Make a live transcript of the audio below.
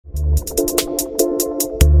All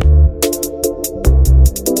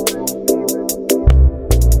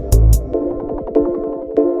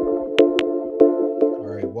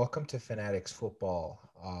right, welcome to Fanatics Football,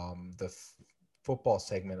 the football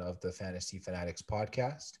segment of the Fantasy Fanatics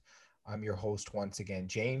podcast. I'm your host once again,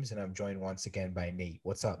 James, and I'm joined once again by Nate.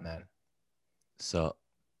 What's up, man? So,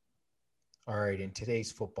 All right, in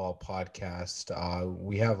today's football podcast,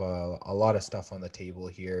 we have a lot of stuff on the table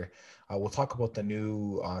here. We'll talk about the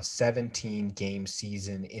new 17 game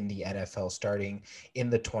season in the NFL starting in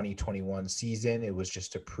the 2021 season. It was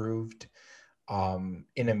just approved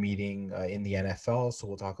in a meeting in the NFL. So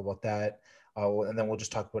we'll talk about that. And then we'll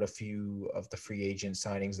just talk about a few of the free agent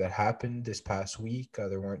signings that happened this past week.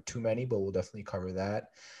 There weren't too many, but we'll definitely cover that.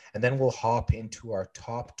 And then we'll hop into our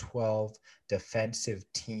top 12 defensive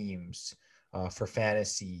teams for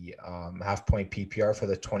fantasy half point PPR for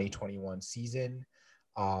the 2021 season.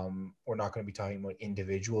 We're not going to be talking about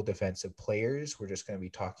individual defensive players. We're just going to be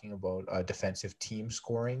talking about defensive team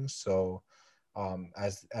scoring. So,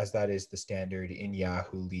 as that is the standard in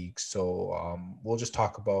Yahoo League. So we'll just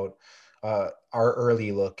talk about our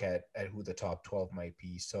early look at who the top 12 might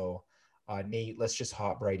be. So Nate, let's just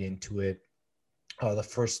hop right into it. The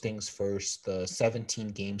first things first, the 17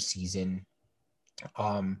 game season.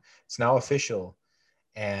 It's now official,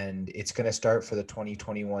 and it's going to start for the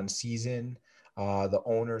 2021 season. The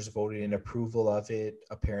owners voted in approval of it.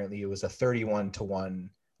 Apparently, it was a 31-1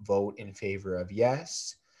 vote in favor of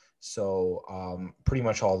yes. So pretty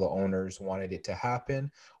much all the owners wanted it to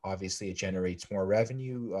happen. Obviously, it generates more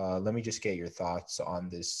revenue. Let me just get your thoughts on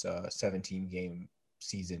this 17 game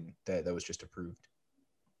season that was just approved.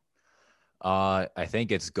 I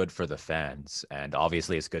think it's good for the fans, and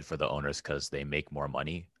obviously it's good for the owners because they make more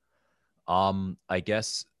money. I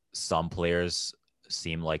guess some players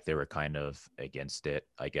seem like they were kind of against it.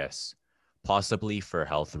 I guess possibly for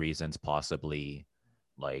health reasons, possibly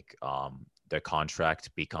like their contract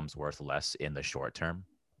becomes worth less in the short term.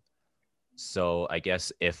 So I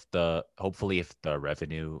guess hopefully if the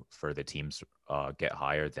revenue for the teams get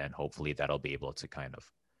higher, then hopefully that'll be able to kind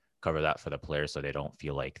of cover that for the players so they don't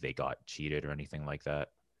feel like they got cheated or anything like that.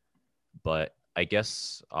 But I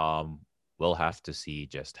guess we'll have to see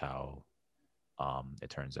just how it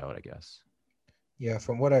turns out, I guess. Yeah,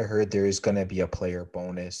 from what I heard, there is going to be a player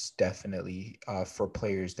bonus definitely for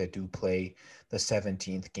players that do play the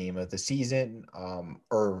 17th game of the season,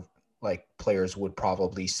 or like players would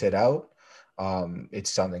probably sit out.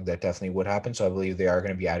 It's something that definitely would happen. So I believe they are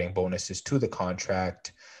going to be adding bonuses to the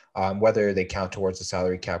contract. Whether they count towards the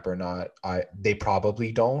salary cap or not, they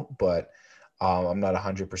probably don't, but I'm not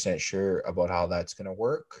 100% sure about how that's going to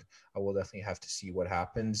work. I will definitely have to see what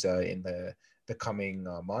happens in the coming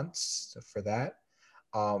months for that.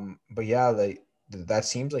 But yeah, like that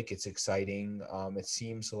seems like it's exciting. It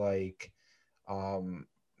seems like um,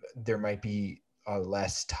 there might be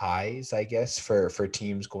less ties, I guess, for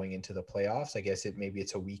teams going into the playoffs. I guess maybe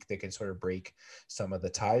it's a week that can sort of break some of the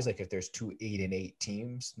ties. Like if there's two 8-8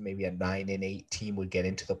 teams, maybe a 9-8 team would get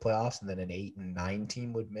into the playoffs, and then an 8-9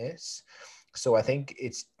 team would miss. So I think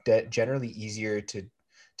it's generally easier to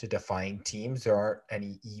define teams. There aren't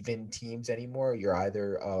any even teams anymore. You're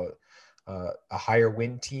either a higher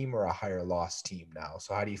win team or a higher loss team now.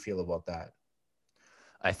 So how do you feel about that?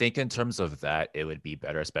 I think in terms of that, it would be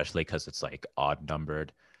better, especially because it's like odd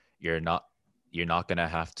numbered. You're not you're not gonna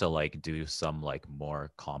have to like do some like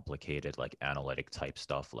more complicated like analytic type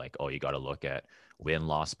stuff like, oh, you got to look at win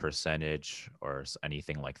loss percentage or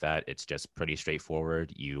anything like that. It's just pretty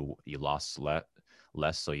straightforward. You lost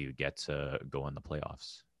less, so you get to go in the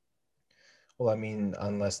playoffs. Well, I mean,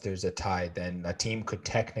 unless there's a tie, then a team could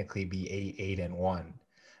technically be 8-1,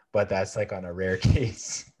 but that's like on a rare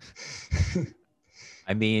case.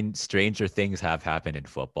 I mean, stranger things have happened in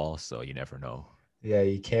football, so you never know. Yeah,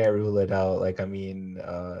 you can't rule it out. Like, I mean,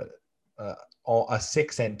 uh, a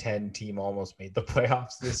 6-10 team almost made the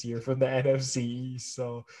playoffs this year from the NFC East.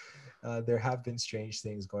 So there have been strange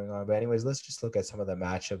things going on. But anyways, let's just look at some of the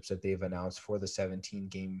matchups that they've announced for the 17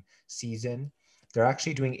 game season. They're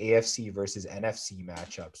actually doing AFC versus NFC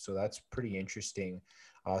matchups. So that's pretty interesting.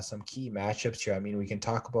 Some key matchups here. I mean, we can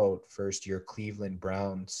talk about first your Cleveland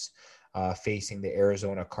Browns facing the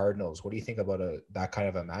Arizona Cardinals. What do you think about that kind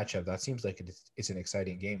of a matchup? That seems like it's an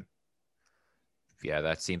exciting game. Yeah,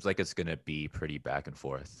 that seems like it's gonna be pretty back and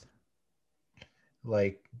forth.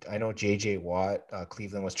 Like I know JJ Watt,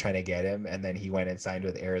 Cleveland was trying to get him, and then he went and signed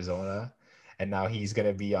with Arizona, and now he's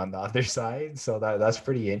gonna be on the other side. So that's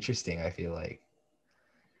pretty interesting. I feel like.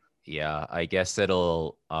 Yeah, I guess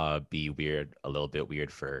it'll be weird, a little bit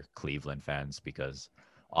weird for Cleveland fans because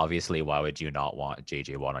obviously, why would you not want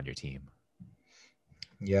JJ Watt on your team?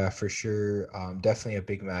 Yeah, for sure. Definitely a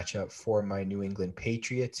big matchup for my New England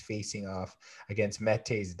Patriots facing off against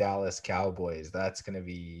Mete's Dallas Cowboys. That's gonna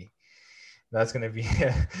be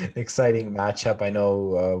an exciting matchup. I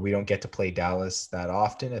know we don't get to play Dallas that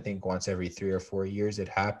often. I think once every 3 or 4 years it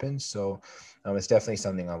happens. So it's definitely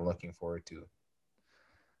something I'm looking forward to.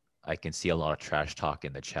 I can see a lot of trash talk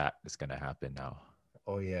in the chat is going to happen now.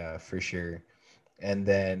 Oh yeah, for sure. And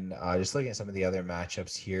then just looking at some of the other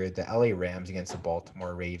matchups here, the LA Rams against the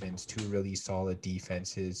Baltimore Ravens, two really solid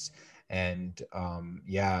defenses. And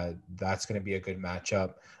yeah, that's going to be a good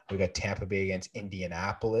matchup. We got Tampa Bay against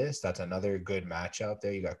Indianapolis. That's another good matchup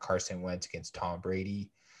there. You got Carson Wentz against Tom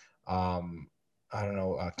Brady. Um, I don't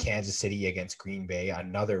know, Kansas City against Green Bay,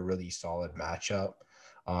 another really solid matchup.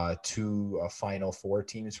 Two Final Four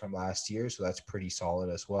teams from last year. So that's pretty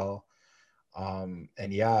solid as well. And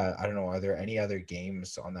yeah, I don't know. Are there any other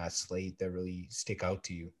games on that slate that really stick out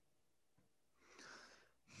to you?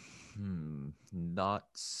 Not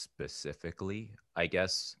specifically. I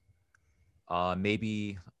guess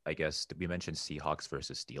maybe I guess did we mention Seahawks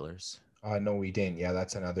versus Steelers? No, we didn't. Yeah,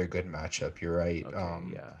 that's another good matchup. You're right.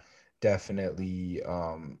 Okay, yeah. Definitely.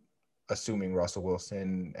 Assuming Russell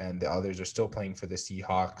Wilson and the others are still playing for the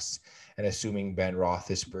Seahawks, and assuming Ben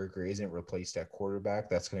Roethlisberger isn't replaced at quarterback,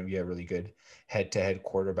 that's going to be a really good head-to-head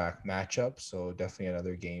quarterback matchup. So definitely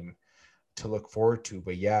another game to look forward to.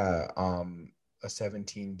 But yeah, a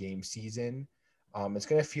 17 game season. It's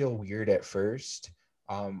gonna feel weird at first.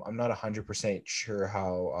 I'm not 100% sure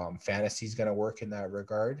how fantasy is gonna work in that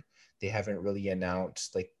regard. They haven't really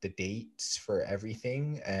announced like the dates for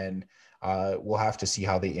everything, and we'll have to see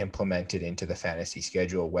how they implement it into the fantasy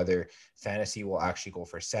schedule. Whether fantasy will actually go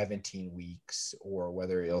for 17 weeks or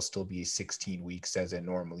whether it'll still be 16 weeks as it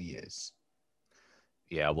normally is.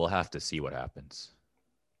 Yeah, we'll have to see what happens.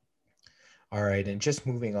 All right, and just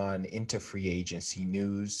moving on into free agency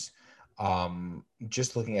news.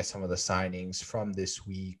 Just looking at some of the signings from this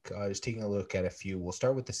week, just taking a look at a few. We'll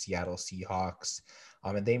start with the Seattle Seahawks,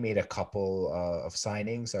 and they made a couple of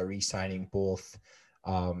signings, re-signing both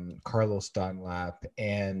Carlos Dunlap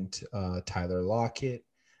and Tyler Lockett.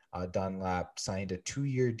 Dunlap signed a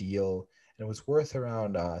 2-year deal, and it was worth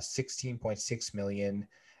around 16.6 million,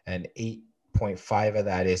 and 8.5 of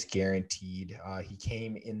that is guaranteed. He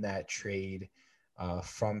came in that trade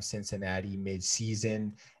from Cincinnati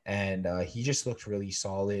mid-season, and he just looked really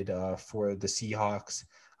solid for the Seahawks.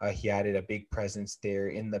 He added a big presence there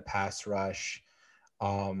in the pass rush.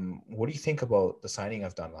 What do you think about the signing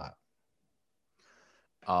of Dunlap?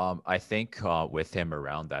 I think with him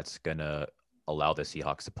around, that's gonna allow the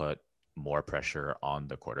Seahawks to put more pressure on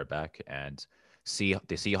the quarterback. And see,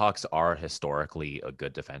 the Seahawks are historically a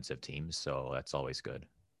good defensive team, so that's always good.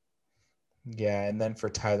 Yeah, and then for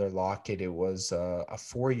Tyler Lockett, it was a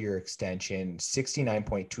 4-year extension,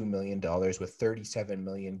 $69.2 million with 37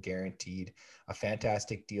 million guaranteed. A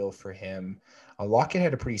fantastic deal for him. Lockett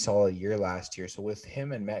had a pretty solid year last year, so with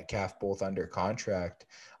him and Metcalf both under contract,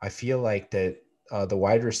 I feel like that the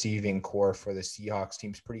wide receiving core for the Seahawks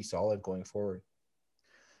team's pretty solid going forward.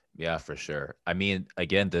 Yeah, for sure. I mean,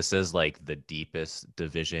 again, this is like the deepest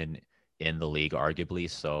division in the league, arguably.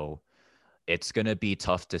 So it's gonna be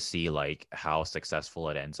tough to see like how successful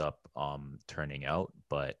it ends up turning out.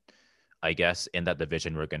 But I guess in that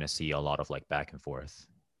division, we're gonna see a lot of like back and forth.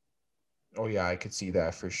 Oh yeah, I could see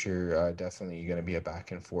that for sure. Definitely going to be a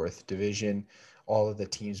back and forth division. All of the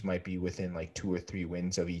teams might be within like 2 or 3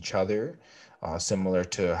 wins of each other, similar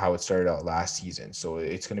to how it started out last season. So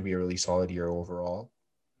it's going to be a really solid year overall.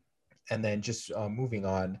 And then just moving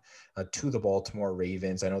on to the Baltimore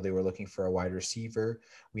Ravens. I know they were looking for a wide receiver.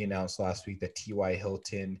 We announced last week that T.Y.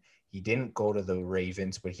 Hilton, he didn't go to the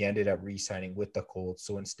Ravens, but he ended up re-signing with the Colts.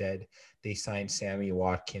 So instead, they signed Sammy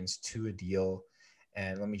Watkins to a deal.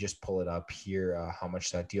 And let me just pull it up here, how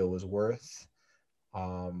much that deal was worth.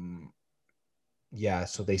 Um, yeah,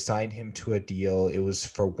 so they signed him to a deal. It was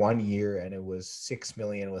for 1 year and it was 6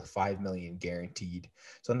 million with 5 million guaranteed.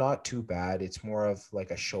 So not too bad. It's more of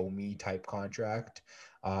like a show me type contract.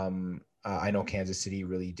 I know Kansas City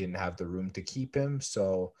really didn't have the room to keep him.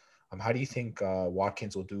 So how do you think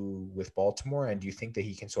Watkins will do with Baltimore? And do you think that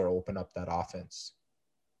he can sort of open up that offense?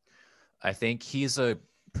 I think he's a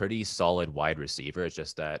pretty solid wide receiver. It's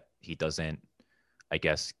just that he doesn't, I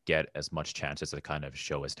guess, get as much chances to kind of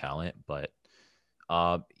show his talent, but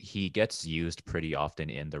he gets used pretty often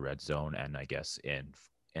in the red zone and I guess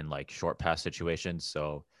in like short pass situations.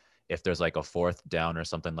 So if there's like a fourth down or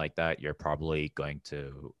something like that, you're probably going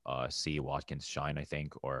to see Watkins shine, I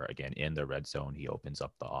think. Or again, in the red zone, he opens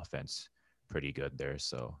up the offense pretty good there.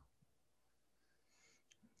 So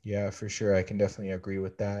Yeah, for sure. I can definitely agree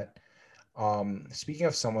with that. Speaking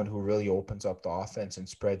of someone who really opens up the offense and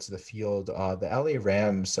spreads the field, the LA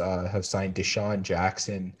Rams have signed Deshaun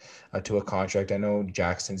Jackson to a contract. I know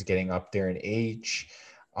Jackson's getting up there in age,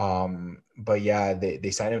 but yeah,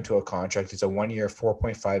 they signed him to a contract. It's a 1 year,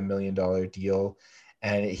 $4.5 million deal,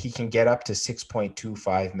 and he can get up to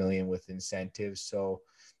 6.25 million with incentives. So,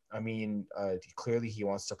 I mean, clearly he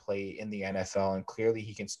wants to play in the NFL, and clearly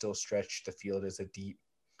he can still stretch the field as a deep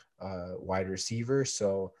wide receiver.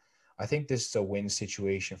 So I think this is a win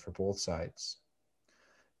situation for both sides.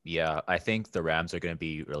 Yeah, I think the Rams are going to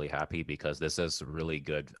be really happy because this is really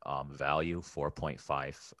good value,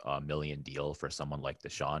 4.5 million deal for someone like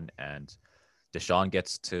Deshaun. And Deshaun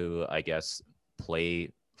gets to, I guess,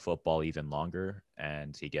 play football even longer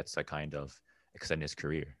and he gets to kind of extend his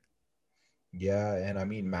career. Yeah, and I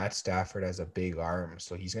mean Matt Stafford has a big arm,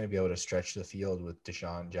 so he's going to be able to stretch the field with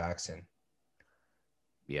Deshaun Jackson.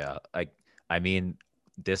 Yeah, I mean,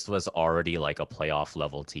 this was already like a playoff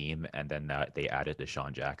level team, and then they added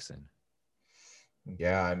Deshaun Jackson.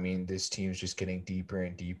 Yeah, I mean this team's just getting deeper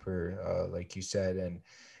and deeper, like you said, and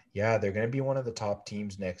yeah, they're going to be one of the top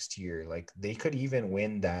teams next year. Like they could even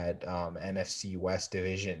win that NFC West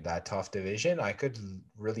division, that tough division. I could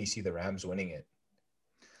really see the Rams winning it.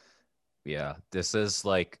 Yeah, this is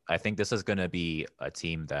like I think this is gonna be a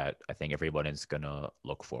team that I think everyone is gonna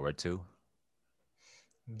look forward to.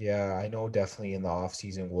 Yeah, I know definitely in the off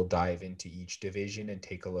season we'll dive into each division and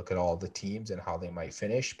take a look at all the teams and how they might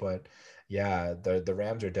finish. But yeah, the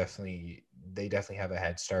Rams are definitely have a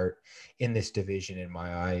head start in this division in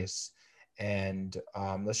my eyes. And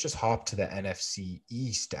let's just hop to the NFC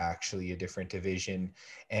East, actually, a different division,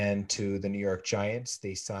 and to the New York Giants.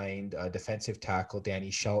 They signed defensive tackle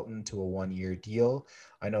Danny Shelton to a 1 year deal.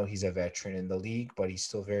 I know he's a veteran in the league, but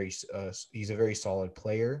he's a very solid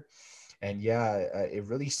player. And yeah, it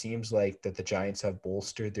really seems like that the Giants have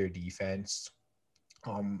bolstered their defense.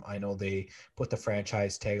 I know they put the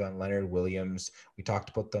franchise tag on Leonard Williams. We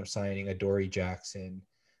talked about them signing Adoree Jackson.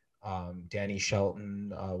 Danny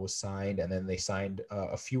Shelton was signed, and then they signed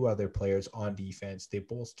a few other players on defense. They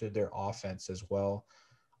bolstered their offense as well.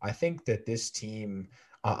 I think that this team,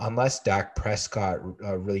 unless Dak Prescott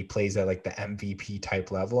really plays at like the MVP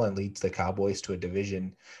type level and leads the Cowboys to a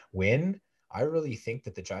division win, I really think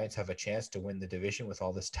that the Giants have a chance to win the division with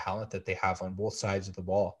all this talent that they have on both sides of the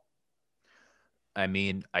ball. I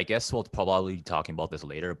mean, I guess we'll probably be talking about this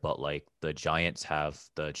later, but like the Giants have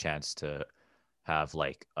the chance to have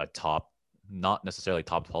like a top, not necessarily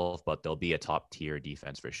top 12, but they'll be a top tier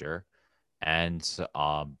defense for sure. And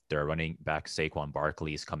their running back Saquon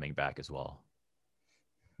Barkley is coming back as well.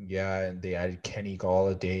 Yeah, and they added Kenny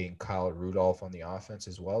Galladay and Kyle Rudolph on the offense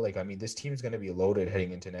as well. Like, I mean, this team's going to be loaded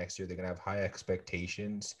heading into next year. They're going to have high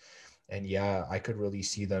expectations. And yeah, I could really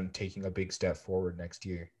see them taking a big step forward next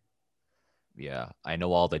year. Yeah, I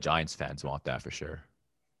know all the Giants fans want that for sure.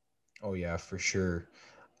 Oh yeah, for sure.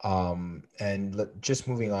 And just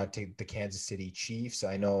moving on to the Kansas City Chiefs,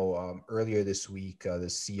 I know earlier this week the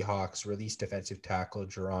Seahawks released defensive tackle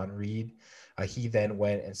Jerron Reed. He then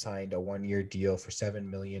went and signed a 1 year deal for $7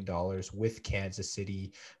 million with Kansas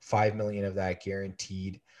City, 5 million of that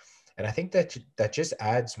guaranteed. And I think that just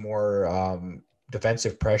adds more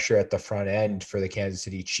defensive pressure at the front end for the Kansas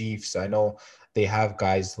City Chiefs. I know they have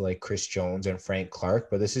guys like Chris Jones and Frank Clark,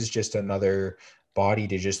 but this is just another body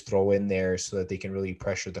to just throw in there so that they can really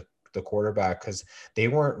pressure the quarterback because they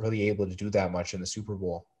weren't really able to do that much in the Super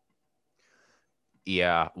Bowl.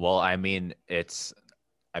 Yeah, well, I mean it's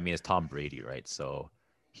Tom Brady, right? So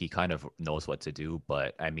he kind of knows what to do,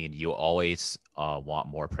 but I mean you always want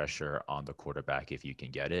more pressure on the quarterback if you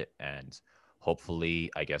can get it, and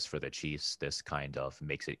hopefully, I guess for the Chiefs, this kind of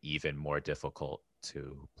makes it even more difficult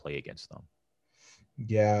to play against them.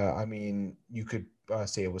 Yeah, I mean, you could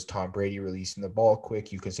say it was Tom Brady releasing the ball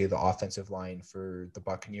quick. You could say the offensive line for the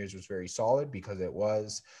Buccaneers was very solid because it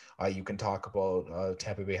was. You can talk about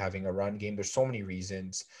Tampa Bay having a run game. There's so many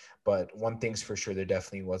reasons, but one thing's for sure, there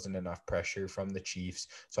definitely wasn't enough pressure from the Chiefs.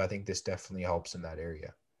 So I think this definitely helps in that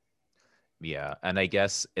area. Yeah, and I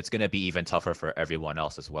guess it's going to be even tougher for everyone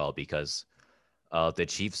else as well because the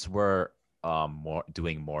Chiefs were more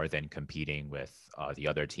doing more than competing with the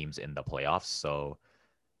other teams in the playoffs. So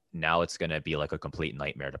now it's going to be like a complete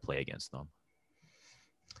nightmare to play against them.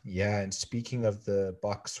 Yeah, and speaking of the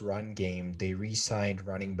Bucks run game, they re-signed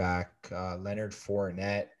running back Leonard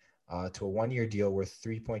Fournette to a 1 year deal worth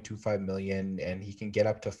 3.25 million, and he can get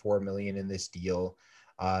up to 4 million in this deal.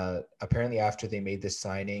 Apparently, after they made this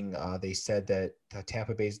signing, they said that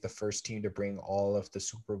Tampa Bay is the first team to bring all of the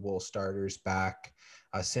Super Bowl starters back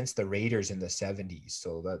since the Raiders in the 70s.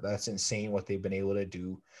 So that's insane what they've been able to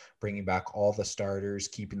do, bringing back all the starters,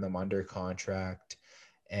 keeping them under contract.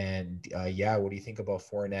 And yeah, what do you think about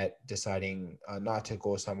Fournette deciding not to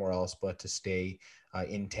go somewhere else, but to stay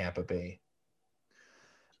in Tampa Bay?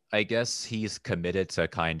 I guess he's committed to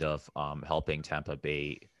kind of helping Tampa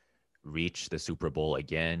Bay reach the Super Bowl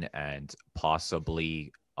again and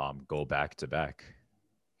possibly go back to back.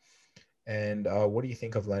 And what do you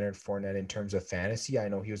think of Leonard Fournette in terms of fantasy? I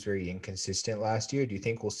know he was very inconsistent last year. Do you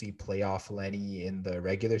think we'll see playoff Lenny in the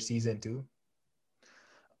regular season too?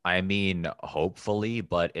 I mean, hopefully,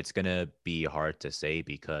 but it's going to be hard to say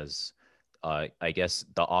because I guess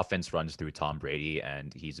the offense runs through Tom Brady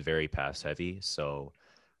and he's very pass heavy. So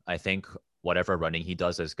I think whatever running he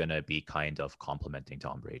does is going to be kind of complementing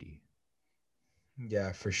Tom Brady.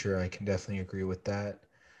 Yeah, for sure. I can definitely agree with that.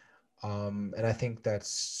 And I think that's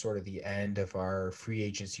sort of the end of our free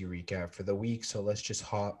agency recap for the week. So let's just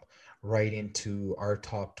hop right into our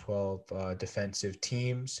top 12 defensive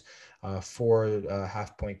teams for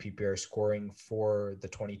half point PPR scoring for the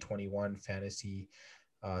 2021 fantasy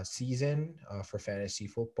season for fantasy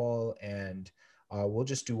football. And we'll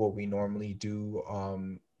just do what we normally do.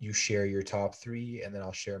 You share your top three, and then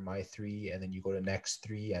I'll share my three, and then you go to next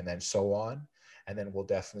three, and then so on. And then we'll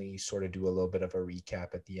definitely sort of do a little bit of a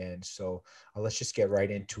recap at the end. So let's just get right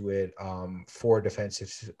into it. For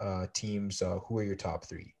defensive teams, who are your top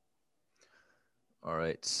three? All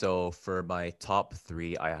right. So for my top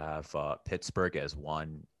three, I have Pittsburgh as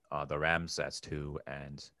one, the Rams as two,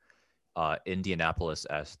 and Indianapolis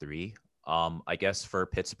as three. I guess for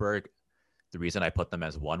Pittsburgh, the reason I put them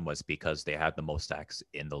as one was because they had the most sacks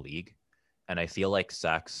in the league. And I feel like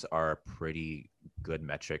sacks are a pretty good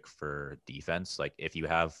metric for defense. Like if you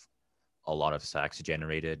have a lot of sacks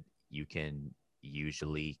generated, you can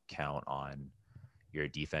usually count on your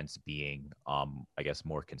defense being, I guess,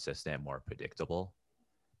 more consistent, more predictable.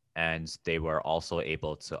 And they were also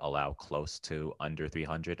able to allow close to under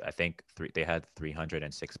 300. I think they had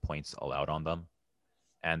 306 points allowed on them,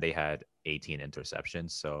 and they had 18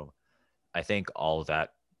 interceptions. So I think all that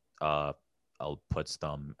uh, puts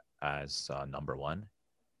them as number one.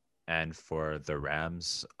 And for the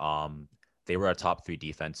Rams, they were a top three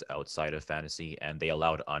defense outside of fantasy, and they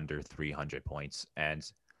allowed under 300 points. And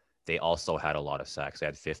they also had a lot of sacks. They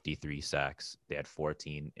had 53 sacks. They had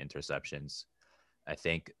 14 interceptions. I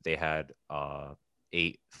think they had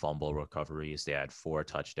 8 fumble recoveries. They had 4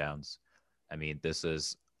 touchdowns. I mean, this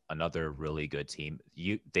is another really good team.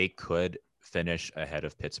 They could finish ahead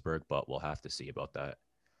of Pittsburgh, but we'll have to see about that.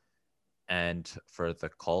 And for the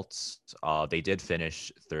Colts, they did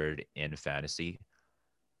finish third in fantasy.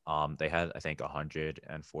 They had, I think,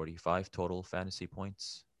 145 total fantasy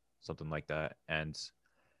points, something like that. And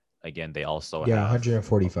again, they also Yeah, have,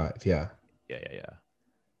 145. Yeah. yeah.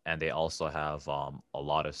 And they also have a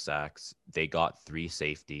lot of sacks. They got 3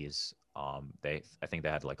 safeties. I think they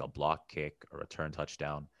had like a block kick, a return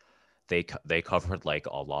touchdown. They covered like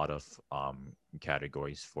a lot of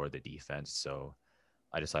categories for the defense. So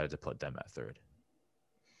I decided to put them at third.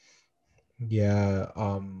 Yeah,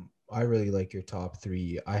 I really like your top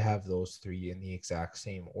three. I have those three in the exact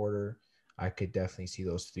same order. I could definitely see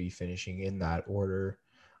those three finishing in that order.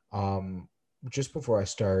 Um, just before I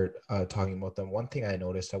start talking about them, one thing I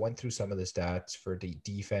noticed, I went through some of the stats for the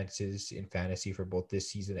defenses in fantasy for both this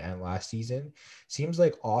season and last season. Seems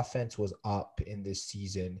like offense was up in this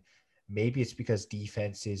season. Maybe it's because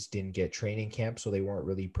defenses didn't get training camp, so they weren't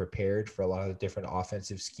really prepared for a lot of the different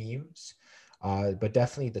offensive schemes. But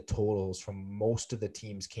definitely the totals from most of the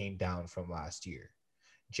teams came down from last year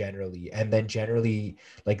generally. And then generally,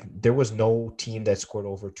 like there was no team that scored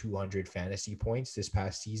over 200 fantasy points this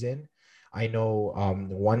past season. I know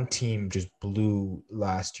one team just blew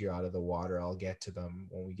last year out of the water. I'll get to them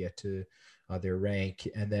when we get to their rank.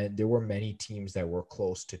 And then there were many teams that were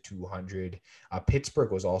close to 200.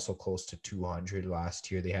 Pittsburgh was also close to 200 last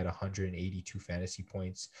year. They had 182 fantasy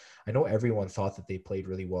points. I know everyone thought that they played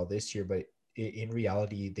really well this year, but in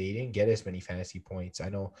reality, they didn't get as many fantasy points. I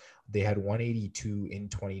know they had 182 in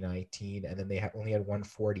 2019, and then they only had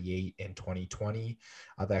 148 in 2020.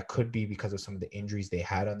 That could be because of some of the injuries they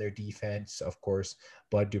had on their defense. Of course,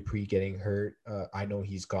 Bud Dupree getting hurt. I know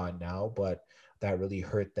he's gone now, but that really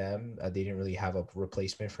hurt them. They didn't really have a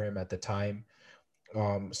replacement for him at the time.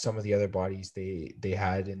 Some of the other bodies they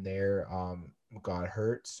had in there got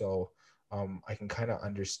hurt, so I can kind of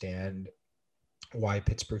understand why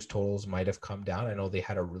Pittsburgh's totals might have come down. I know they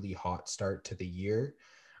had a really hot start to the year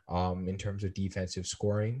in terms of defensive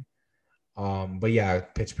scoring. But yeah,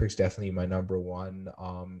 Pittsburgh's definitely my number one.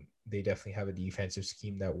 They definitely have a defensive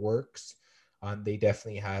scheme that works. They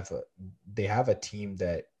definitely have a team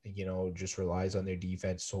that just relies on their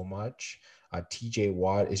defense so much. TJ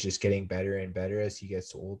Watt is just getting better and better as he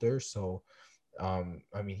gets older. So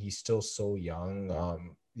I mean, he's still so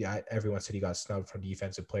young. Yeah, everyone said he got snubbed from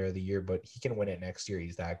Defensive Player of the Year, but he can win it next year.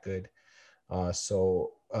 He's that good. And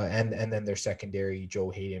then their secondary, Joe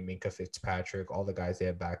Hayden, Minka Fitzpatrick, all the guys they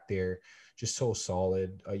have back there, just so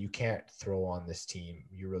solid. You can't throw on this team.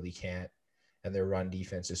 You really can't. And their run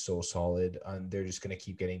defense is so solid. And they're just going to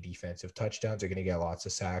keep getting defensive touchdowns. They're going to get lots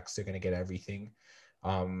of sacks. They're going to get everything.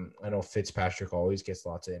 I know Fitzpatrick always gets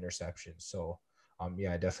lots of interceptions. So,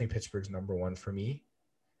 yeah, definitely Pittsburgh's number one for me.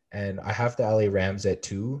 And I have the LA Rams at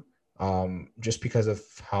two, just because of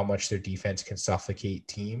how much their defense can suffocate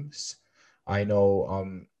teams. I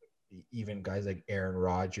know even guys like Aaron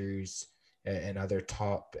Rodgers and other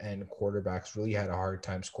top end quarterbacks really had a hard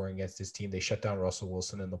time scoring against this team. They shut down Russell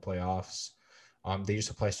Wilson in the playoffs. They just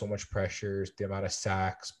apply so much pressure, the amount of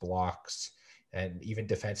sacks, blocks, and even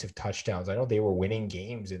defensive touchdowns. I know they were winning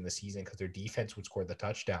games in the season because their defense would score the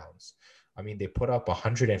touchdowns. I mean, they put up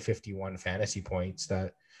 151 fantasy points.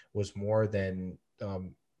 That was more than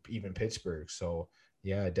even Pittsburgh. So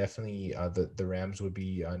yeah, definitely the Rams would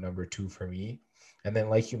be number two for me. And then,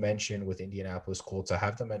 like you mentioned, with Indianapolis Colts, I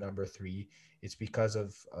have them at number three. It's because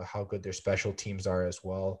of how good their special teams are as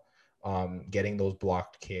well. Getting those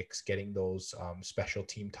blocked kicks, getting those special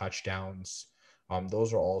team touchdowns.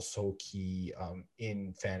 Those are all so key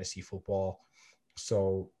in fantasy football.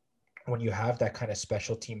 So when you have that kind of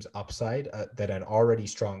special teams upside that an already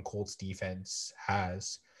strong Colts defense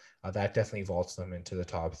has, that definitely vaults them into the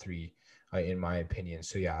top three, in my opinion.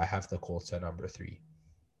 So yeah, I have the Colts at number three.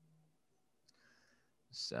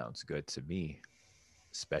 Sounds good to me,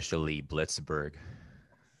 especially Blitzburg.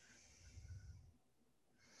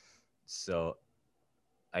 So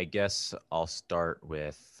I guess I'll start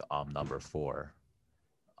with number four.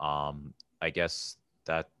 I guess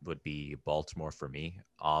that would be Baltimore for me.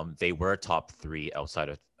 They were top three outside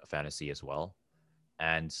of fantasy as well,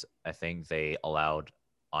 and I think they allowed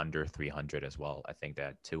under 300 as well. I think they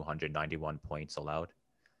had 291 points allowed.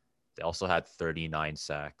 They also had 39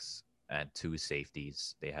 sacks and two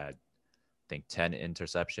safeties. They had, I think, 10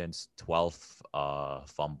 interceptions, 12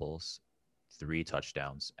 fumbles, three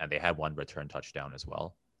touchdowns, and they had one return touchdown as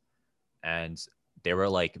well. And they were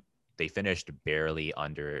like, they finished barely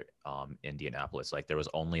under Indianapolis. Like there was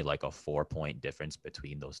only like a 4 point difference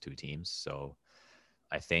between those two teams. So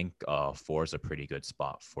I think four is a pretty good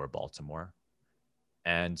spot for Baltimore.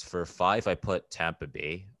 And for five, I put Tampa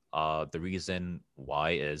Bay. The reason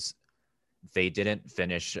why is they didn't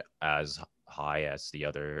finish as high as the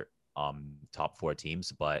other top four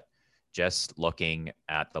teams, but just looking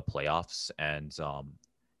at the playoffs and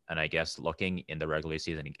I guess looking in the regular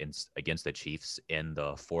season against the Chiefs in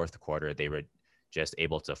the fourth quarter, they were just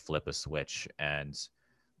able to flip a switch, and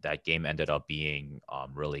that game ended up being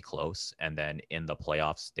really close. And then in the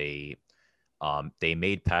playoffs, they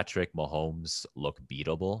made Patrick Mahomes look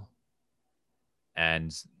beatable,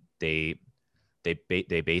 and they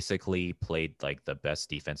they basically played like the best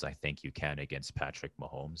defense I think you can against Patrick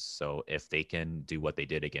Mahomes. So if they can do what they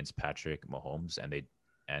did against Patrick Mahomes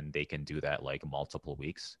and they can do that like multiple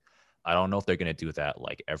weeks, I don't know if they're going to do that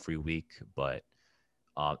like every week, but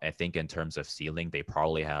I think in terms of ceiling, they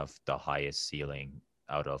probably have the highest ceiling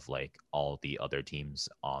out of like all the other teams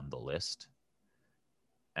on the list.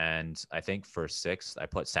 And I think for sixth, I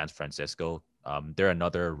put San Francisco. They're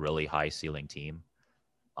another really high ceiling team.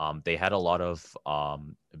 They had a lot of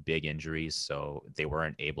big injuries, so they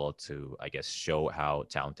weren't able to, I guess, show how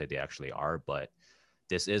talented they actually are. But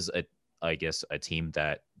this is I guess, a team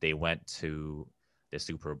that they went to the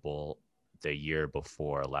Super Bowl the year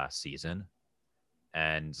before last season,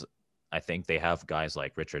 and I think they have guys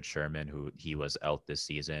like Richard Sherman, who he was out this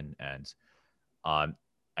season, and um,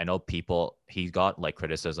 I know he got like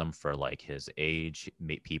criticism for like his age.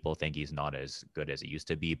 People think he's not as good as he used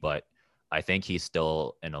to be, but I think he's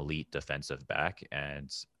still an elite defensive back,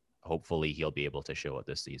 and hopefully he'll be able to show it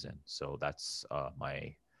this season. So that's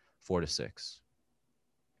my 4 to 6.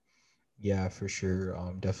 Yeah, for sure.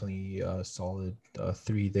 Definitely a solid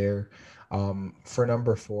three there. For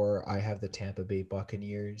number four, I have the Tampa Bay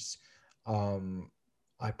Buccaneers. Um,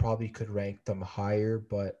 I probably could rank them higher,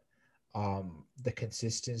 but the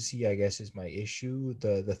consistency, I guess, is my issue.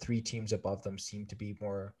 The three teams above them seem to be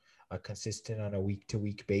more consistent on a week to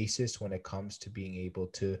week basis when it comes to being able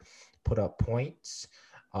to put up points.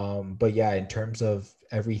 But yeah, in terms of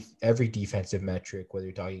every defensive metric, whether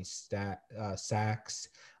you're talking sacks,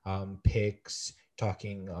 picks,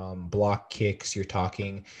 talking block kicks, you're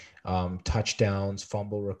talking touchdowns,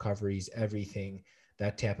 fumble recoveries, everything.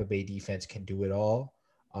 That Tampa Bay defense can do it all.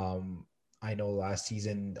 Um, I know last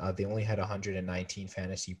season they only had 119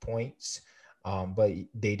 fantasy points, but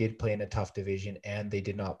they did play in a tough division and they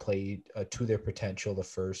did not play to their potential the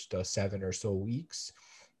first 7 or so weeks.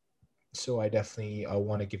 So I definitely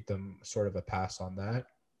want to give them sort of a pass on that.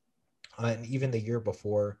 And even the year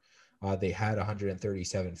before, they had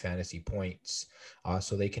 137 fantasy points.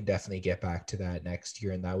 So they can definitely get back to that next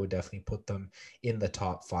year. And that would definitely put them in the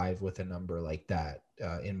top five with a number like that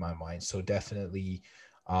in my mind. So definitely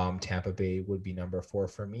Tampa Bay would be number four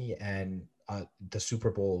for me. And the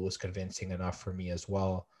Super Bowl was convincing enough for me as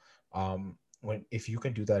well. When if you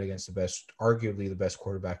can do that against the best, arguably the best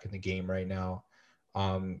quarterback in the game right now,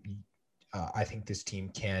 um, I think this team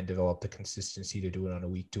can develop the consistency to do it on a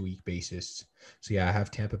week to week basis. So yeah, I have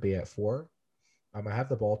Tampa Bay at four. I have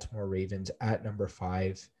the Baltimore Ravens at number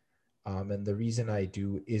five. And the reason I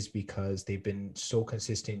do is because they've been so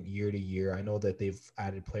consistent year to year. I know that they've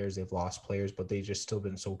added players, they've lost players, but they've just still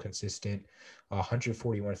been so consistent.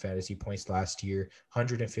 141 fantasy points last year,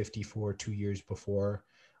 154 2 years before.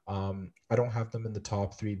 I don't have them in the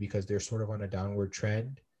top three because they're sort of on a downward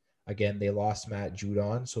trend. Again, they lost Matt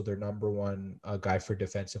Judon, so their number one guy for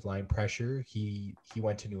defensive line pressure. He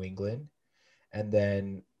went to New England, and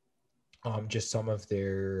then just some of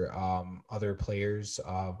their other players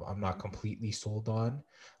I'm not completely sold on.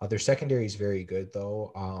 Their secondary is very good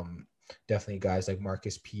though. Definitely guys like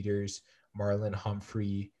Marcus Peters, Marlon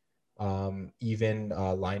Humphrey, even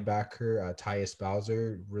linebacker Tyus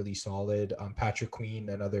Bowser, really solid. Patrick Queen,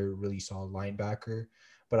 another really solid linebacker.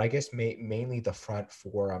 But I guess mainly the front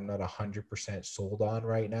four, I'm not 100% sold on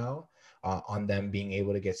right now on them being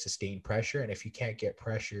able to get sustained pressure. And if you can't get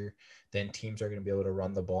pressure, then teams are going to be able to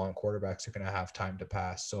run the ball and quarterbacks are going to have time to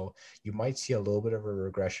pass. So you might see a little bit of a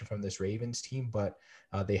regression from this Ravens team, but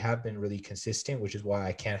they have been really consistent, which is why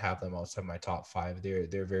I can't have them outside my top five.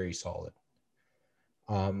 They're very solid.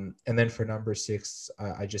 And then for number six,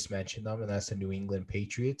 I just mentioned them, and that's the New England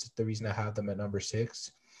Patriots. The reason I have them at number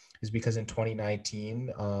six is because in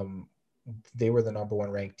 2019, they were the number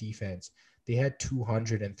one ranked defense. They had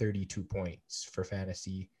 232 points for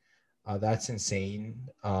fantasy. That's insane.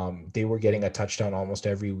 They were getting a touchdown almost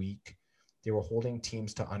every week. They were holding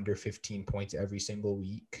teams to under 15 points every single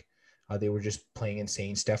week. They were just playing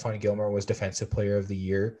insane. Stephon Gilmore was Defensive Player of the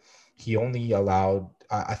Year. He only allowed,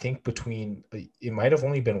 I think, it might have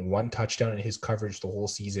only been one touchdown in his coverage the whole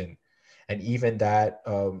season. And even that,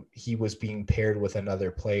 he was being paired with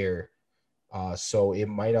another player. So it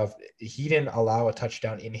might have, he didn't allow a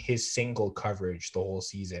touchdown in his single coverage the whole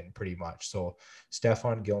season, pretty much. So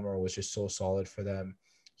Stephon Gilmore was just so solid for them.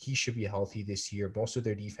 He should be healthy this year. Most of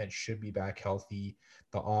their defense should be back healthy.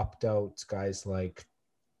 The opt outs, guys like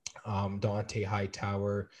Dante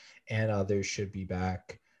Hightower and others should be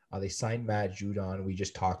back. They signed Matt Judon. We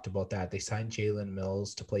just talked about that. They signed Jalen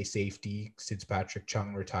Mills to play safety since Patrick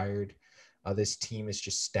Chung retired. This team is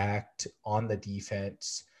just stacked on the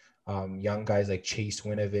defense. Young guys like Chase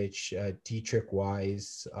Winovich, Dietrich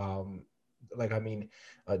Wise.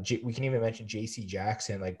 We can even mention J.C.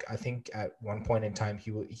 Jackson. Like I think at one point in time,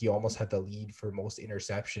 he almost had the lead for most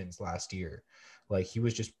interceptions last year. Like he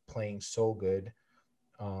was just playing so good.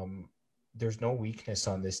 Um, there's no weakness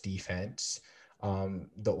on this defense.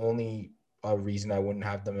 The only reason I wouldn't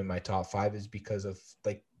have them in my top five is because of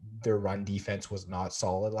like their run defense was not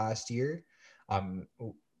solid last year. Um,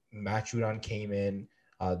 Matt Judon came in.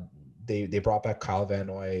 Uh, they brought back Kyle Van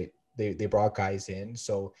Noy. They brought guys in.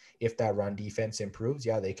 So if that run defense improves,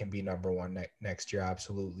 yeah, they can be number one next year,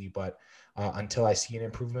 absolutely. But until I see an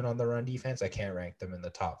improvement on the run defense, I can't rank them in the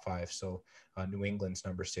top five. So New England's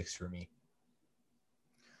number six for me.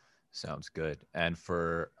 Sounds good. And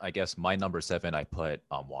for, I guess, my number seven, I put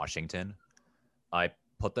Washington. I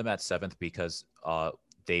put them at seventh because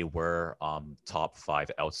they were top five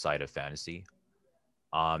outside of fantasy.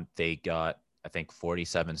 They got, I think,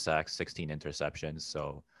 47 sacks, 16 interceptions.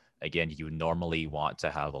 So again, you normally want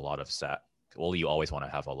to have a lot of sack. Well, you always want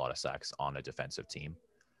to have a lot of sacks on a defensive team.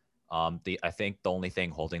 I think the only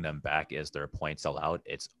thing holding them back is their points allowed.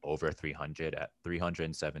 It's over 300 at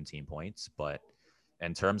 317 points. But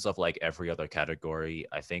in terms of like every other category,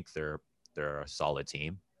 I think they're a solid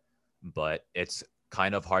team. But it's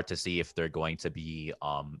kind of hard to see if they're going to be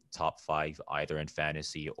top five either in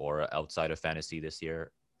fantasy or outside of fantasy this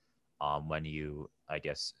year. When you, I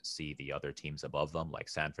guess, see the other teams above them, like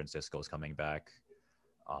San Francisco's coming back,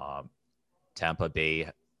 Tampa Bay,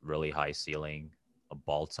 really high ceiling,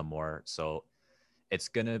 Baltimore. So it's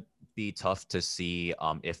gonna be tough to see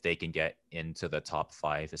if they can get into the top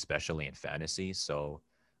five, especially in fantasy. So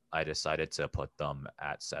I decided to put them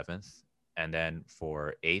at seventh, and then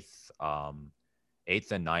for eighth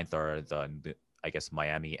and ninth are I guess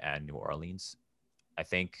Miami and New Orleans. I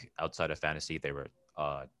think outside of fantasy they were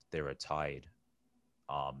tied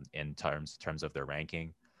in terms of their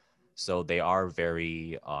ranking. So they are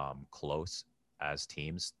very close as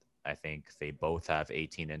teams. I think they both have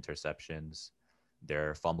 18 interceptions.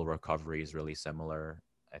 Their fumble recovery is really similar.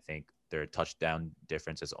 I think their touchdown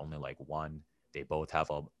difference is only like one. They both have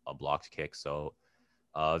a blocked kick. So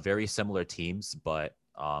very similar teams, but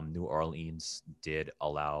New Orleans did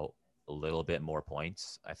allow a little bit more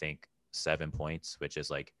points. I think 7 points, which is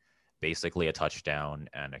like basically a touchdown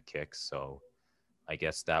and a kick. So I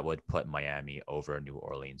guess that would put Miami over New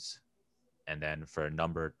Orleans. And then for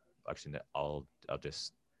number, actually, I'll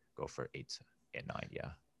just go for eight and nine. Yeah,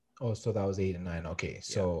 Oh, so that was 8 and 9. Okay. yeah,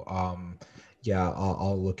 So yeah,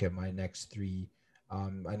 I'll look at my next three.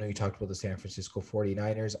 I know you talked about the San Francisco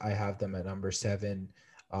 49ers. I have them at number seven.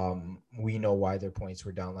 We know why their points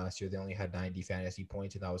were down last year. They only had 90 fantasy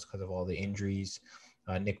points, and that was because of all the injuries.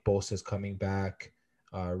 Nick Bosa's coming back.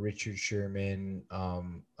 Richard Sherman.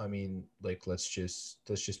 I mean, like let's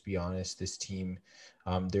just be honest. This team,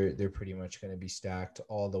 they're pretty much going to be stacked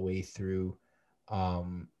all the way through.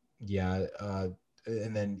 Yeah.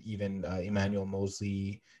 And then even Emmanuel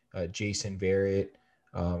Mosley, Jason Verrett,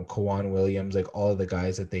 Kawan Williams, like all of the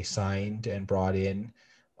guys that they signed and brought in.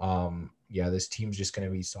 Yeah, this team's just going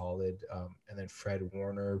to be solid. And then Fred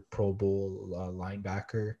Warner, Pro Bowl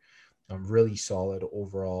linebacker, really solid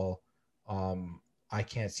overall. I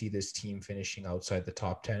can't see this team finishing outside the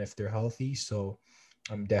top 10 if they're healthy. So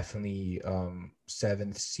I'm definitely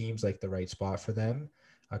seventh seems like the right spot for them,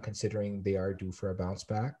 considering they are due for a bounce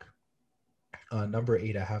back. Number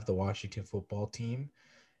eight, I have the Washington football team.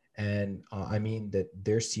 And I mean that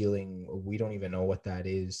their ceiling, we don't even know what that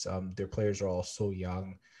is. Their players are all so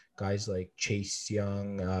young. Guys like Chase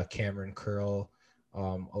Young, Cameron Curl,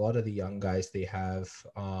 a lot of the young guys they have.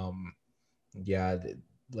 Yeah,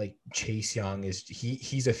 like Chase Young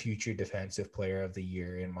he's a future defensive player of the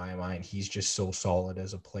year in my mind. He's just so solid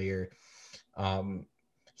as a player. Um,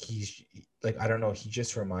 he's like I don't know. He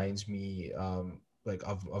just reminds me like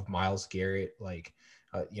of Miles Garrett, like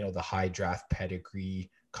the high draft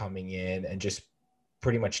pedigree coming in and just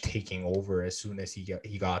pretty much taking over as soon as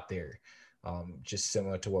he got there. Just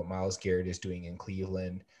similar to what Miles Garrett is doing in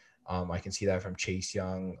Cleveland. I can see that from Chase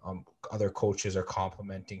Young. Other coaches are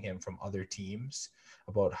complimenting him from other teams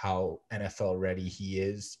about how NFL ready he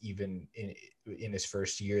is, even in his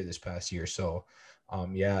first year this past year. So,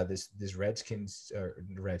 yeah, this Redskins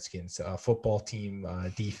football team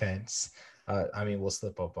defense. I mean, we'll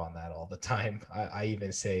slip up on that all the time. I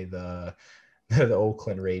even say the the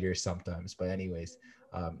Oakland Raiders sometimes, but anyways,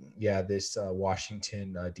 yeah, this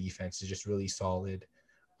Washington defense is just really solid.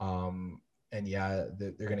 And yeah,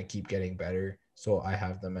 they're going to keep getting better. So I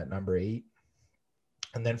have them at number eight.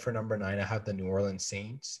 And then for number nine, I have the New Orleans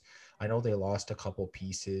Saints. I know they lost a couple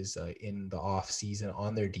pieces in the off season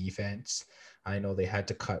on their defense. I know they had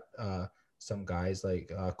to cut some guys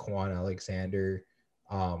like Quan Alexander,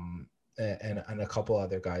 and a couple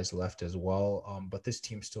other guys left as well. But this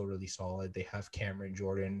team's still really solid. They have Cameron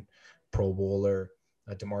Jordan, Pro Bowler,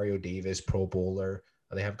 Demario Davis, Pro Bowler.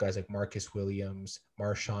 They have guys like Marcus Williams,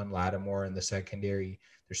 Marshawn Lattimore in the secondary.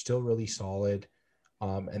 They're still really solid.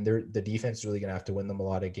 And the defense is really going to have to win them a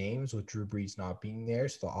lot of games with Drew Brees not being there.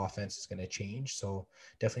 So the offense is going to change. So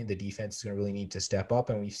definitely the defense is going to really need to step up.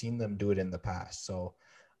 And we've seen them do it in the past. So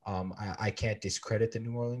I can't discredit the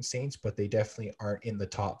New Orleans Saints, but they definitely aren't in the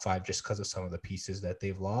top five just because of some of the pieces that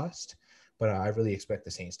they've lost. But I really expect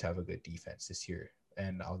the Saints to have a good defense this year.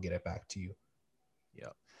 And I'll get it back to you. yeah.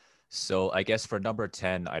 So I guess for number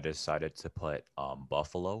 10, I decided to put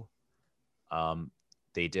Buffalo. Um,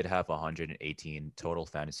 they did have 118 total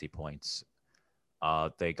fantasy points.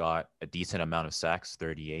 They got a decent amount of sacks,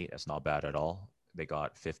 38. That's not bad at all. They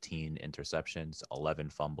got 15 interceptions, 11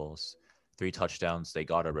 fumbles, 3 touchdowns. They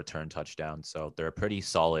got a return touchdown. So they're a pretty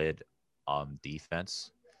solid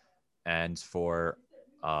defense. And for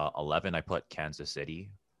 11, I put Kansas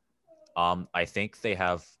City. I think they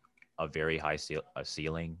have a very high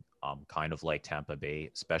ceiling, kind of like Tampa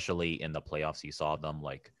Bay, especially in the playoffs. You saw them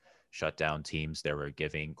like shut down teams that were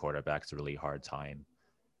giving quarterbacks a really hard time.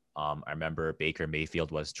 I remember Baker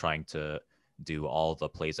Mayfield was trying to do all the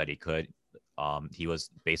plays that he could. He was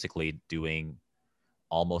basically doing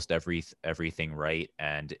almost everything right,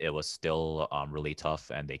 and it was still really tough.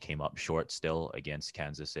 And they came up short still against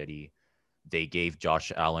Kansas City. They gave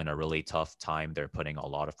Josh Allen a really tough time. They're putting a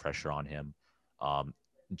lot of pressure on him.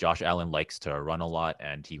 Josh Allen likes to run a lot,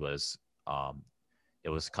 and it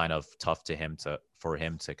was kind of tough for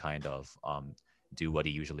him to kind of do what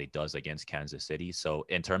he usually does against Kansas City. So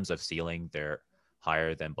in terms of ceiling, they're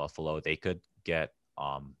higher than Buffalo. They could get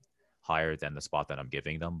higher than the spot that I'm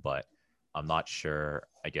giving them, but I'm not sure,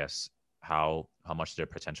 I guess, how much their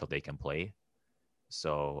potential they can play.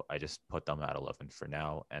 So I just put them at 11 for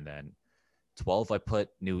now. And then 12, I put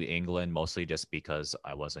New England mostly just because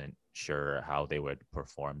I wasn't sure how they would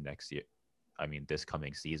perform next year. I mean, this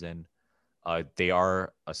coming season. They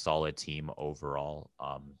are a solid team overall.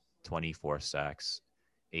 24 sacks,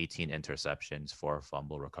 18 interceptions, 4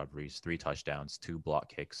 fumble recoveries, 3 touchdowns, 2 block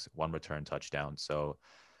kicks, 1 return touchdown. So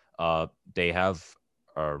they have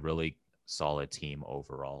a really solid team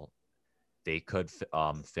overall. They could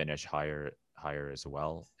finish higher as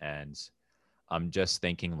well. And I'm just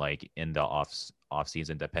thinking like in the off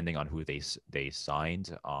season, depending on who they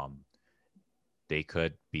signed, they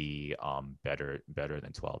could be better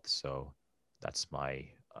than 12th. So that's my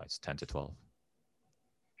it's 10 to 12.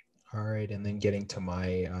 All right, and then getting to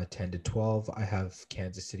my 10 to 12, I have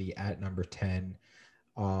Kansas City at number 10.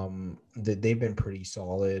 They've been pretty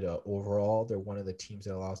solid overall. They're one of the teams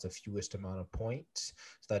that allows the fewest amount of points.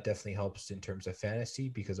 So that definitely helps in terms of fantasy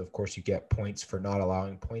because, of course, you get points for not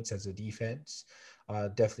allowing points as a defense.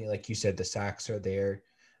 Definitely, like you said, the sacks are there.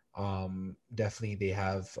 Definitely, they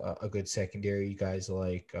have a good secondary. Guys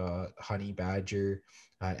like Honey Badger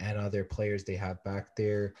and other players they have back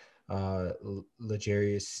there.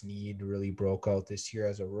 L'Jarius Sneed really broke out this year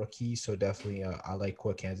as a rookie, so definitely I like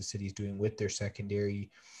what Kansas City is doing with their secondary.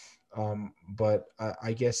 But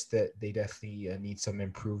I guess that they definitely need some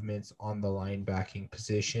improvements on the linebacking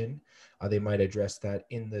position. They might address that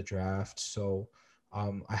in the draft. So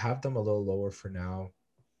I have them a little lower for now.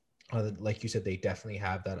 Like you said, they definitely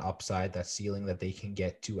have that upside, that ceiling that they can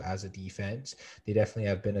get to as a defense. They definitely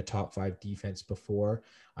have been a top 5 defense before.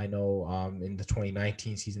 I know in the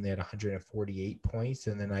 2019 season, they had 148 points,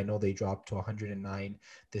 and then I know they dropped to 109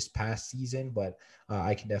 this past season, but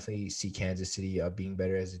I can definitely see Kansas City being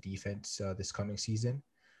better as a defense this coming season.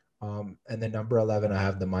 And then number 11, I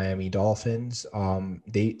have the Miami Dolphins.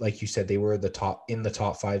 They, like you said, they were the top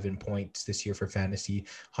 5 in points this year for fantasy,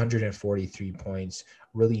 143 points,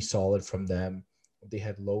 really solid from them. They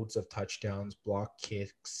had loads of touchdowns, block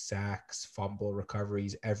kicks, sacks, fumble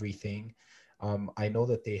recoveries, everything. I know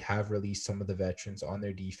that they have released some of the veterans on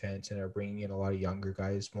their defense and are bringing in a lot of younger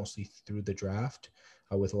guys, mostly through the draft,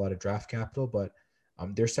 with a lot of draft capital. But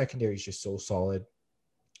their secondary is just so solid.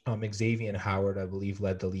 Xavier Howard, I believe,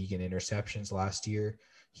 led the league in interceptions last year.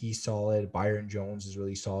 He's solid. Byron Jones is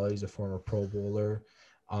really solid. He's a former Pro Bowler.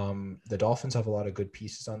 The Dolphins have a lot of good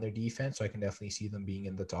pieces on their defense, so I can definitely see them being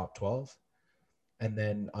in the top 12. And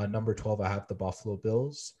then number 12, I have the Buffalo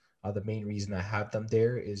Bills. The main reason I have them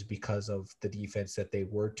there is because of the defense that they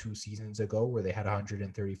were 2 seasons ago, where they had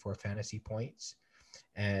 134 fantasy points.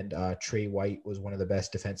 And Trey White was one of the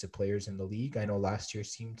best defensive players in the league. I know last year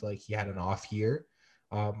seemed like he had an off year.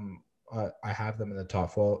 Um, I have them in the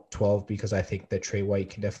top 12 because I think that Trey White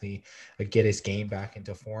can definitely get his game back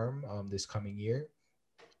into form this coming year.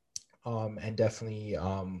 And definitely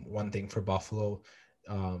one thing for Buffalo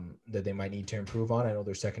that they might need to improve on. I know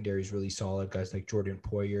their secondary is really solid. Guys like Jordan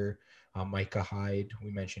Poyer, Micah Hyde,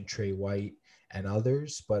 we mentioned Trey White and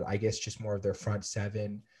others, but I guess just more of their front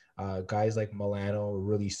seven. Guys like Milano are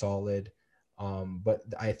really solid. But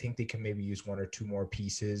I think they can maybe use 1 or 2 more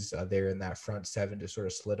pieces there in that front seven to sort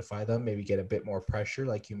of solidify them, maybe get a bit more pressure.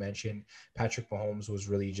 Like you mentioned, Patrick Mahomes was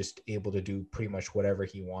really just able to do pretty much whatever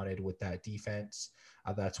he wanted with that defense.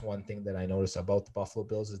 That's one thing that I noticed about the Buffalo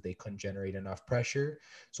Bills is they couldn't generate enough pressure.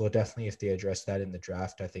 So definitely, if they address that in the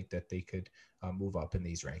draft, I think that they could move up in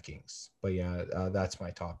these rankings. But yeah, that's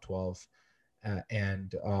my top 12.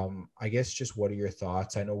 And I guess just what are your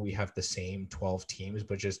thoughts? I know we have the same 12 teams,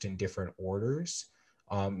 but just in different orders.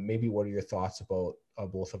 Maybe what are your thoughts about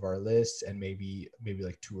both of our lists, and maybe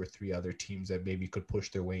like 2 or 3 other teams that maybe could push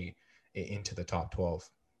their way into the top 12?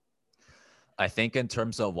 I think in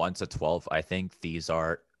terms of 1 to 12, I think these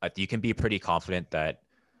are you can be pretty confident that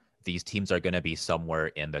these teams are going to be somewhere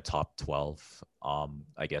in the top 12.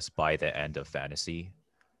 I guess by the end of fantasy.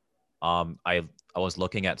 I was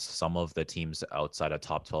looking at some of the teams outside of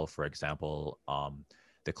top 12, for example,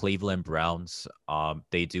 the Cleveland Browns.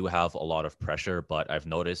 They do have a lot of pressure, but I've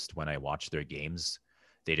noticed when I watch their games,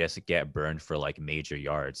 they just get burned for like major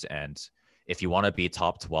yards. And if you want to be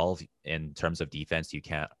top 12 in terms of defense, you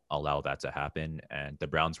can't allow that to happen. And the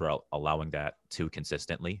Browns were allowing that too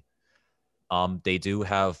consistently. They do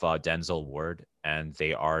have Denzel Ward, and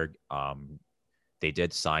they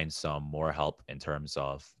did sign some more help in terms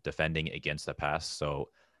of defending against the pass. So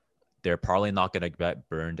they're probably not going to get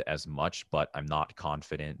burned as much, but I'm not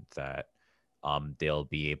confident that they'll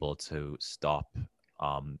be able to stop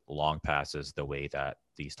long passes the way that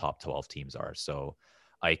these top 12 teams are. So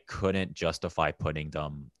I couldn't justify putting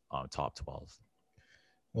them top 12.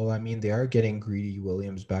 Well, I mean, they are getting Greedy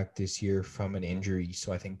Williams back this year from an injury,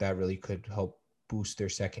 so I think that really could help boost their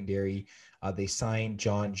secondary. They signed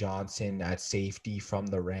John Johnson at safety from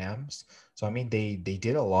the Rams, so I mean, they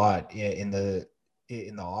did a lot in the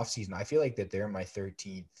offseason. I feel like that they're my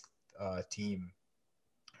 13th team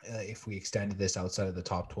if we extended this outside of the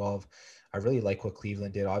top 12. I really like what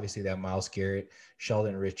Cleveland did. Obviously, they have Myles Garrett,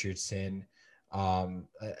 Sheldon Richardson.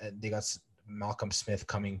 They got Malcolm Smith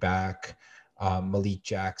coming back, Malik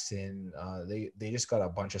Jackson. They just got a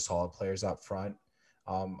bunch of solid players up front.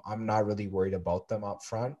 I'm not really worried about them up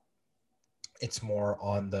front. It's more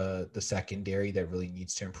on the secondary that really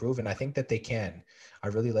needs to improve, and I think that they can. I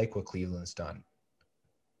really like what Cleveland's done.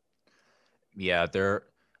 Yeah, they're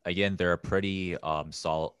a pretty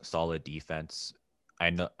solid defense.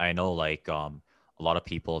 I know like a lot of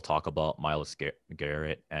people talk about Miles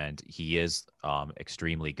Garrett, and he is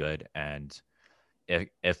extremely good. And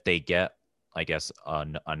if they get, I guess,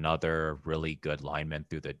 another really good lineman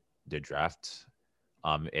through the draft,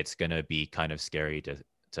 it's gonna be kind of scary to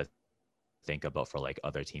think about for like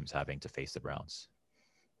other teams having to face the Browns.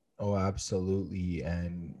 Oh, absolutely.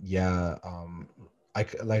 And yeah,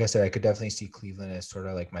 like I said, I could definitely see Cleveland as sort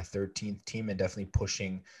of like my 13th team and definitely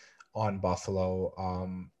pushing on Buffalo.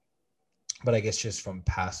 But I guess just from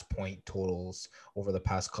past point totals over the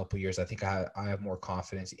past couple years, I think I have more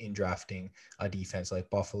confidence in drafting a defense like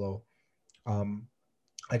Buffalo. Um,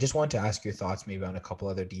 I just want to ask your thoughts maybe on a couple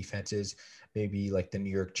other defenses, maybe like the New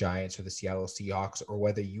York Giants or the Seattle Seahawks, or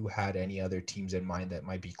whether you had any other teams in mind that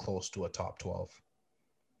might be close to a top 12.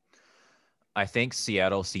 I think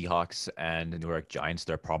Seattle Seahawks and the New York Giants,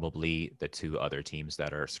 they're probably the two other teams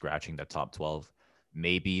that are scratching the top 12.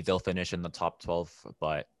 Maybe they'll finish in the top 12,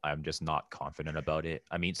 but I'm just not confident about it.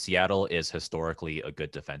 I mean, Seattle is historically a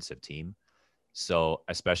good defensive team. So,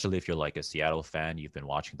 especially if you're like a Seattle fan, you've been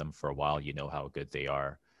watching them for a while, you know how good they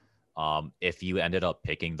are. If you ended up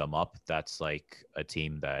picking them up, that's like a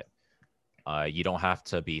team that you don't have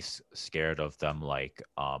to be scared of them like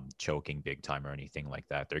choking big time or anything like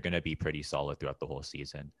that. They're going to be pretty solid throughout the whole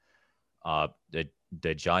season.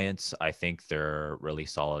 The Giants, I think they're really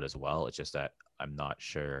solid as well. It's just that I'm not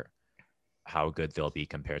sure how good they'll be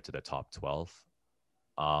compared to the top 12.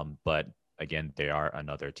 But again, they are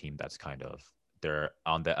another team that's kind of they're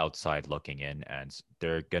on the outside looking in, and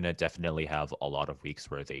they're gonna definitely have a lot of weeks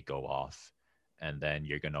where they go off, and then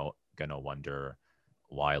you're gonna wonder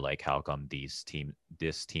why, like, how come this team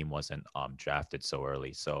wasn't drafted so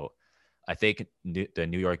early. So I think the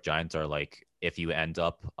New York Giants are like, if you end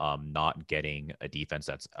up not getting a defense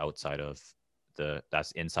that's outside of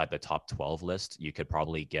that's inside the top 12 list, you could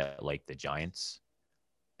probably get like the Giants,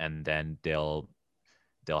 and then they'll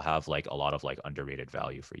have like a lot of like underrated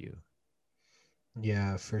value for you.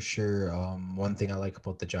 Yeah, for sure. One thing I like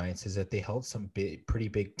about the Giants is that they held some pretty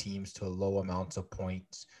big teams to low amounts of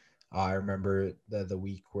points. I remember the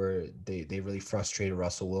week where they really frustrated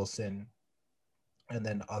Russell Wilson, and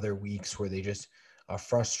then other weeks where they just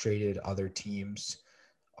frustrated other teams.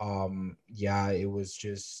 Yeah, it was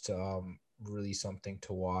just really something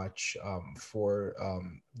to watch for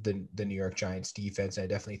the New York Giants defense. I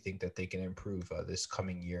definitely think that they can improve this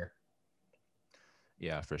coming year.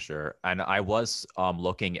 Yeah, for sure. And I was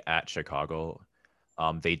looking at Chicago.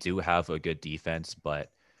 They do have a good defense, but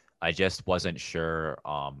I just wasn't sure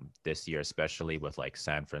this year, especially with like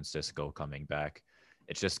San Francisco coming back.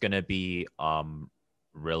 It's just going to be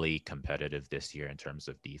really competitive this year in terms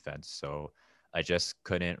of defense. So I just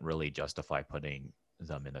couldn't really justify putting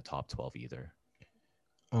them in the top 12 either.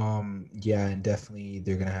 Yeah, and definitely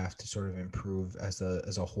they're gonna have to sort of improve as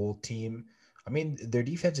a whole team. I mean, their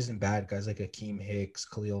defense isn't bad. Guys like Akeem Hicks,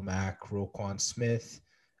 Khalil Mack, Roquan Smith.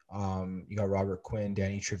 You got Robert Quinn,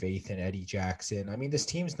 Danny Trevathan, Eddie Jackson. I mean, this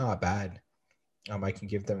team's not bad. I can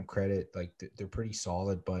give them credit. Like they're pretty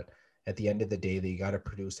solid, but at the end of the day, they got to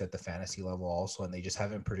produce at the fantasy level also, and they just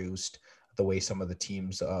haven't produced the way some of the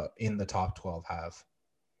teams in the top 12 have.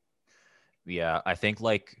 Yeah, I think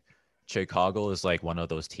like Chicago is like one of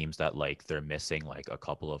those teams that like they're missing like a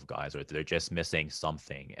couple of guys, or they're just missing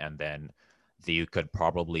something, and then you could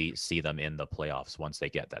probably see them in the playoffs once they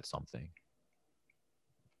get that something.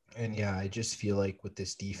 And yeah, I just feel like with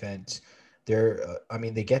this defense, I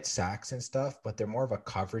mean, they get sacks and stuff, but they're more of a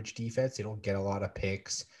coverage defense. They don't get a lot of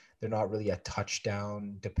picks. They're not really a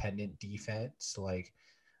touchdown dependent defense. Like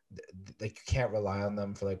like you can't rely on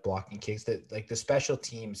them for like blocking kicks. That like the special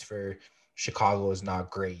teams for Chicago is not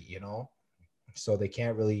great, you know, so they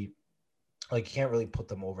can't really put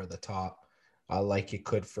them over the top like it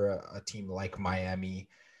could for a team like Miami,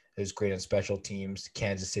 who's great on special teams,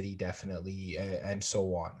 Kansas City definitely, and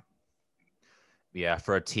so on. Yeah,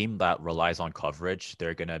 for a team that relies on coverage,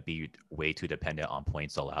 they're gonna be way too dependent on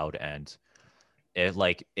points allowed. And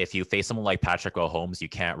if you face someone like Patrick Mahomes, you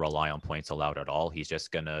can't rely on points allowed at all. He's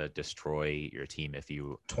just gonna destroy your team if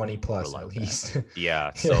you 20 plus rely at on least. that.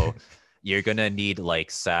 Yeah, so you're gonna need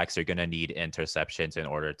like sacks, you're gonna need interceptions in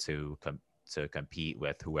order to compete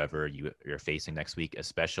with whoever you're facing next week,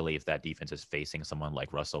 especially if that defense is facing someone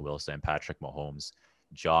like Russell Wilson, Patrick Mahomes,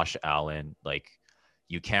 Josh Allen. Like,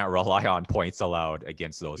 you can't rely on points allowed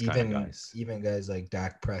against those kind of guys. Even guys like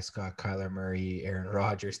Dak Prescott, Kyler Murray, Aaron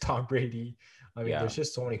Rodgers, Tom Brady. I mean, Yeah. there's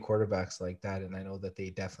just so many quarterbacks like that, and I know that they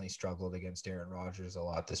definitely struggled against Aaron Rodgers a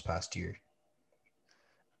lot this past year.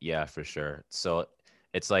 Yeah, for sure. So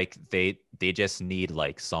it's like they just need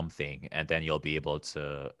like something, and then you'll be able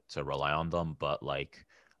to rely on them. But like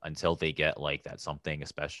until they get like that something,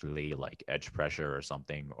 especially like edge pressure or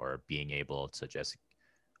something, or being able to just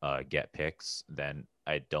get picks, then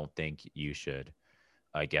I don't think you should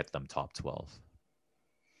get them top 12.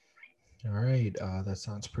 All right, that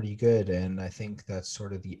sounds pretty good, and I think that's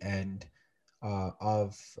sort of the end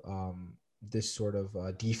of this sort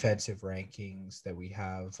of defensive rankings that we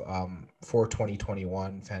have for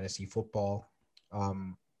 2021 fantasy football.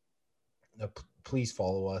 Um, Please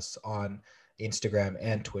follow us on Instagram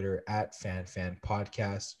and Twitter at FanFan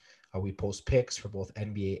Podcast. We post picks for both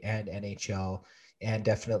NBA and NHL, and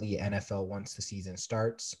definitely NFL once the season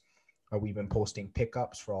starts. We've been posting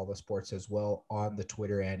pickups for all the sports as well on the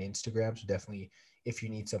Twitter and Instagram. So definitely, if you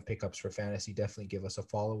need some pickups for fantasy, definitely give us a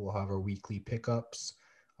follow. We'll have our weekly pickups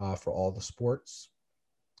for all the sports.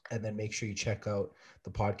 And then make sure you check out the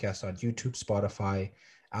podcast on YouTube, Spotify,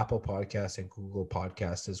 Apple Podcasts, and Google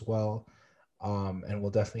Podcasts as well. And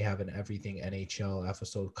we'll definitely have an Everything NHL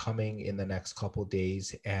episode coming in the next couple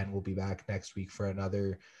days. And we'll be back next week for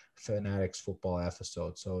another Fanatics football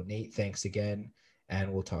episode. So Nate, thanks again.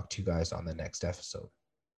 And we'll talk to you guys on the next episode.